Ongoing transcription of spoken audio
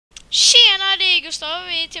Tjena, det är Gustav,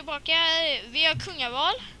 vi är tillbaka. Vi har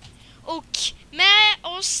Kungaval. Och med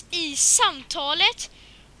oss i samtalet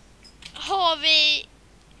har vi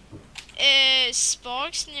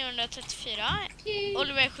Sparks 934,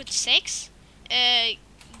 Oliver 76,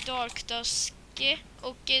 Darkdusk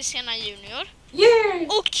och Sena Junior. Yeah!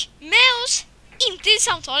 Och med oss, inte i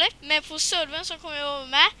samtalet, men på servern som kommer att vara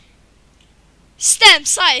med,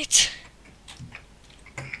 STAMSITE.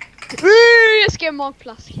 Jag ska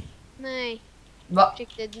magplask. Nej. Va?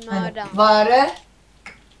 Riktigt mörda. Vad är det?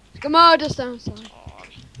 Ska mörda STAMSITE.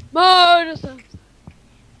 Mörda STAMSITE.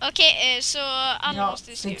 Okej, så alla Ja,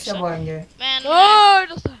 måste fixa skriva. bara en grej. Men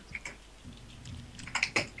Mörda STAMSITE.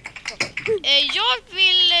 jag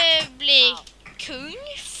vill bli kung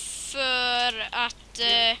för att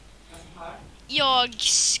jag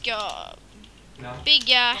ska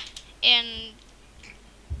bygga en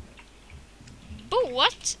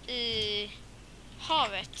båt i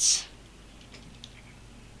havet.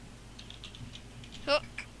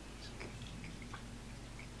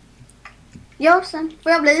 Ja, sen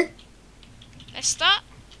får jag bli Nästa.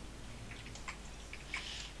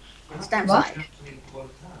 STAMSITE.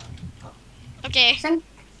 Okej,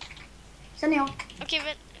 Sen jag.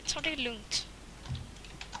 men ta det lugnt.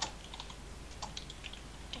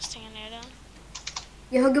 Jag stänger ner den.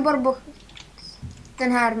 Jag hugger bara bort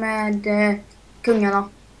den här med kungarna.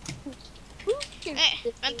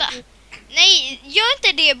 Nej, vänta. Nej, gör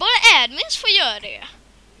inte det. Bara admins får göra det.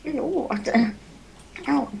 Förlåt.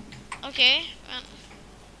 Ja. Okej, men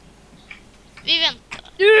vi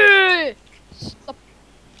väntar. Stopp.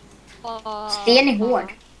 Sten är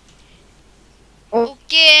hård. Och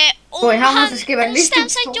om Oj, han måste skriva om lite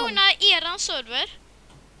STAMSITE tal. joinar eran server,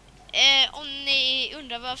 om ni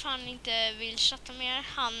undrar varför han inte vill chatta mer,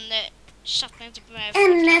 han chattar inte på mig. för att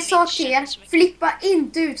han En inte sak känner till. så mycket. Flippa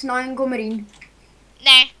inte ut när han kommer in.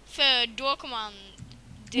 Nej, för då kommer han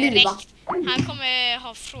Liva. direkt. Han kommer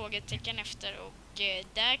ha frågetecken efter och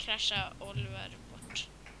där kraschar Oliver bort.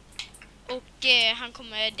 Och han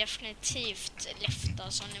kommer definitivt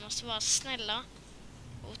läfta, så ni måste vara snälla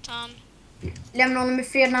åt han. Lämna honom i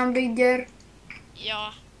fred när han bygger.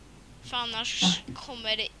 Ja, för annars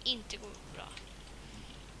kommer det inte gå bra.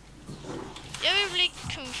 Jag vill bli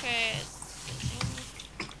kung för...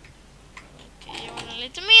 Okej, jag vill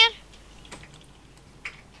lite mer.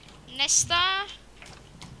 Nästa.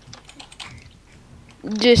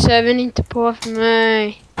 Du söver inte på för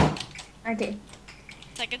mig. Okej.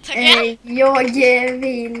 Tackar. Jag vill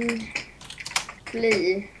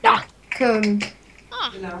bli kung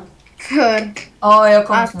för Ja, jag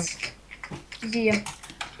kommer att snart. ge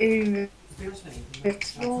ut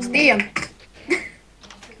sten.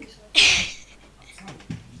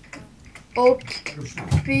 Och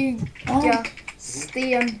bygga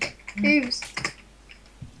stenhus.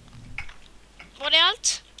 Var det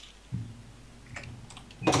allt?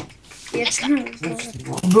 Nästa.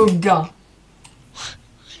 Bugga.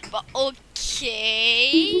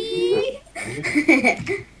 Okej.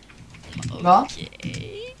 Va?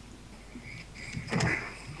 Okej.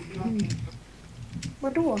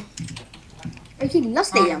 Vadå? Jag gillar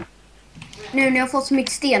sten. Nu när jag har fått så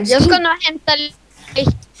mycket sten. Jag ska nog hämta lite.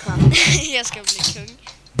 Jag ska bli kung.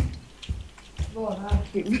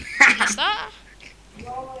 Nästa.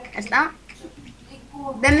 Nästa.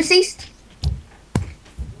 Vem är sist?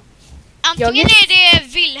 Antingen är det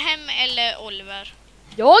Wilhelm eller Oliver.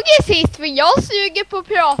 Jag är sist för jag suger på att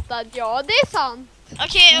prata. Ja, det är sant.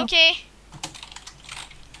 Okej.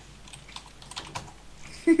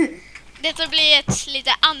 Detta blir ett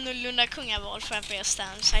lite annorlunda kungaval för att vi har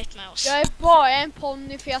STAMSITE med oss. Jag är bara en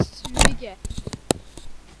ponny för jag suger.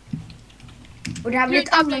 Och det här blir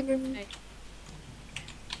ett annorlunda.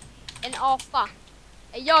 En apa.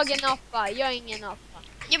 Är jag en apa? Jag är ingen apa.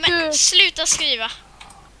 Jo, men sluta skriva.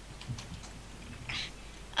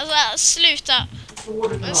 Alltså, sluta.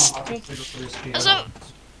 Alltså,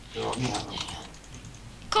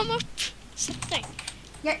 kom upp. Sätt dig.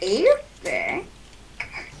 Jag är uppe.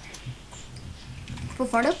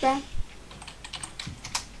 Fortfarande uppe.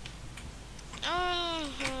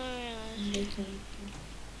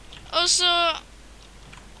 Och så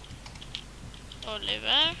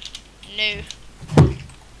Oliver. Nu.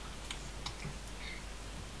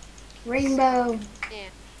 Rainbow.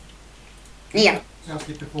 Nej. Ner. Jag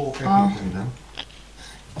slipper få åka i den.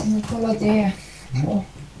 Men kolla det. Ja.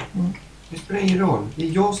 Det spelar ingen roll. Det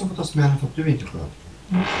är jag som får ta smällen för att du inte sköt.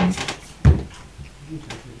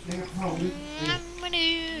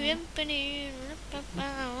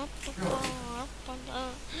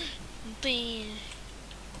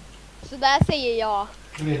 Så där säger jag.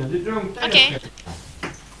 Du drunknar. Okej.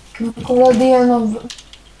 Men kolla det är någon...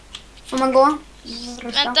 Får man gå?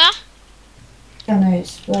 Vänta. Kan jag i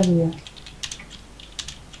Sverige?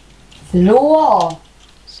 Förlåt!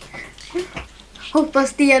 Hoppas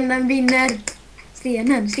stenen vinner.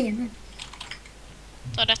 Stenen.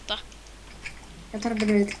 Ta detta. Jag tar det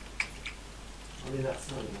bredvid.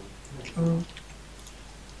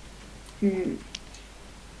 Mm.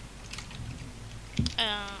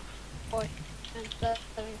 Oj, vänta.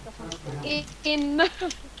 In.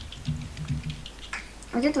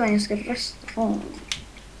 Jag vet inte vad jag ska rösta på.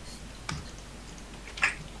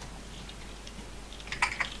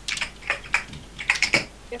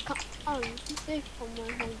 Jag kan aldrig komma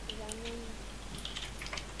ihåg det.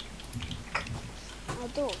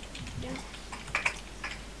 Vadå? Ja.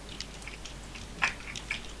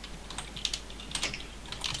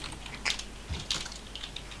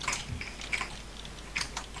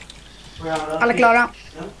 Alla klara?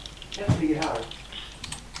 Jag ligger här.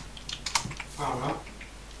 Fan, va?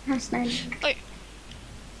 Ja, snäll. Oj.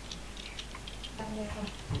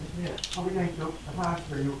 Har vi längt upp? Det här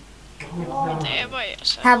ska jag gjort. Det var jag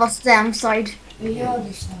så. Här var STAMSITE. Vi gör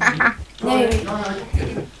det snart. Nej.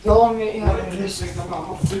 Ja, men jag gör det. Så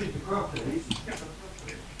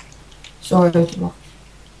är jag tillbaka.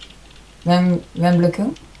 Vem blev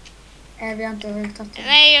kung? Vi har inte tagit det.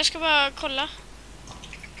 Nej, jag ska bara kolla.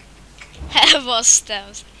 Här var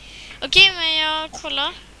stäms. Okej, men jag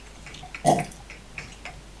kollar. Ja.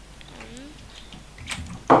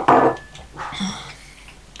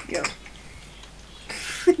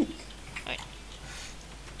 Oj.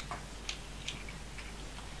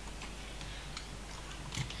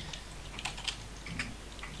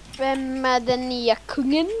 Vem är den nya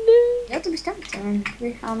kungen nu? Jag har inte bestämt det, men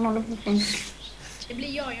vi har någon uppfattning. Det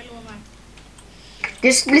blir jag lovar.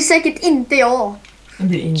 Det blir säkert inte jag. Det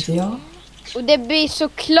blir inte jag. Och det blir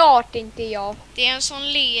såklart inte jag. Det är en som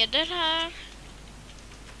leder här.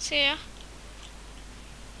 Ser jag.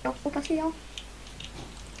 Jag hoppas det är jag.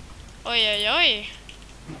 Oj, oj, oj.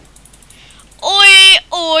 Oj,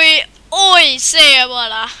 oj, oj, säger jag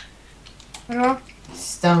bara. Vadå?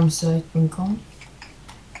 Stamsite.com.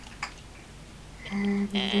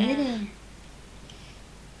 Det är det.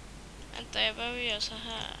 Vänta, jag behöver göra så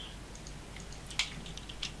här.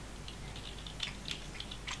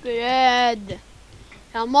 Bröd.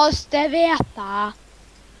 Jag måste veta.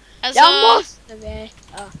 Alltså, Jag måste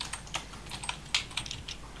veta.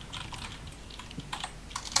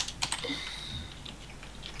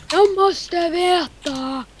 Jag måste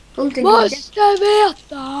veta. Måste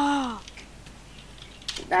veta.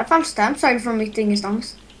 Där fanns STAMSITE från mitt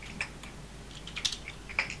ingenstans.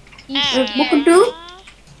 äh, du?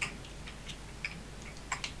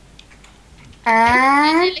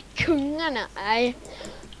 Eller kungarna. Nej.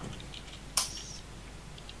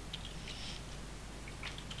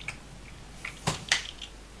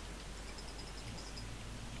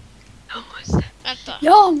 Jag måste. vänta.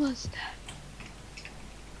 Jag måste.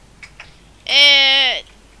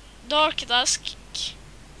 Dark Dusk.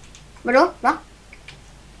 Vadå? Va?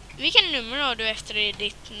 Vilken nummer har du efter i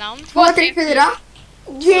ditt namn? 2, 3, 4.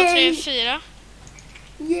 2, 3, Yay! 4.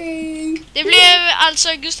 Yay! Det blev alltså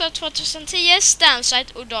Gustav 2010,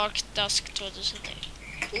 STAMSITE och Dark Dusk 2010.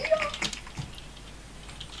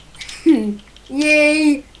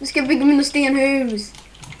 Yay! Nu ska jag bygga mina stenhus.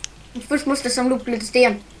 Men först måste jag samla upp lite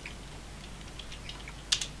sten.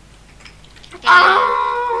 Har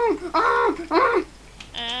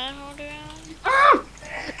du en?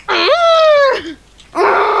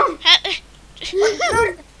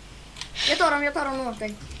 Jag tar dem åt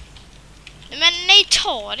dig. Men nej,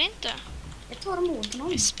 ta det inte. Jag tar dem åt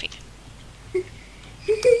honom. SP.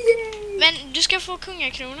 Men du ska få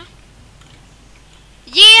kungakrona.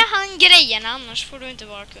 Ge han grejerna, annars får du inte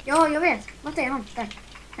vara kung. Ja, jag vet. Vart är han? Där.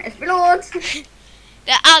 Förlåt.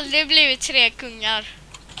 Det har aldrig blivit 3 kungar.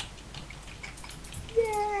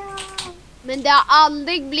 Yeah. Men det har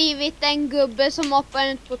aldrig blivit en gubbe som hoppar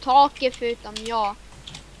ut på taket förutom jag.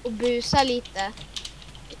 Och busar lite.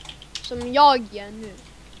 Som jag gör nu.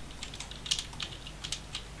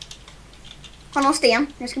 Har någon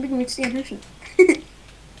sten? Jag ska bygga mitt stenhus nu.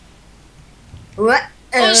 Och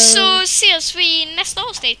så ses vi i nästa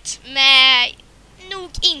avsnitt med nog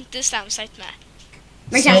inte STAMSITE med.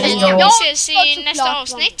 Men Säg kanske då. Vi ses i såklart nästa vara med.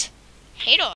 avsnitt. Hej då!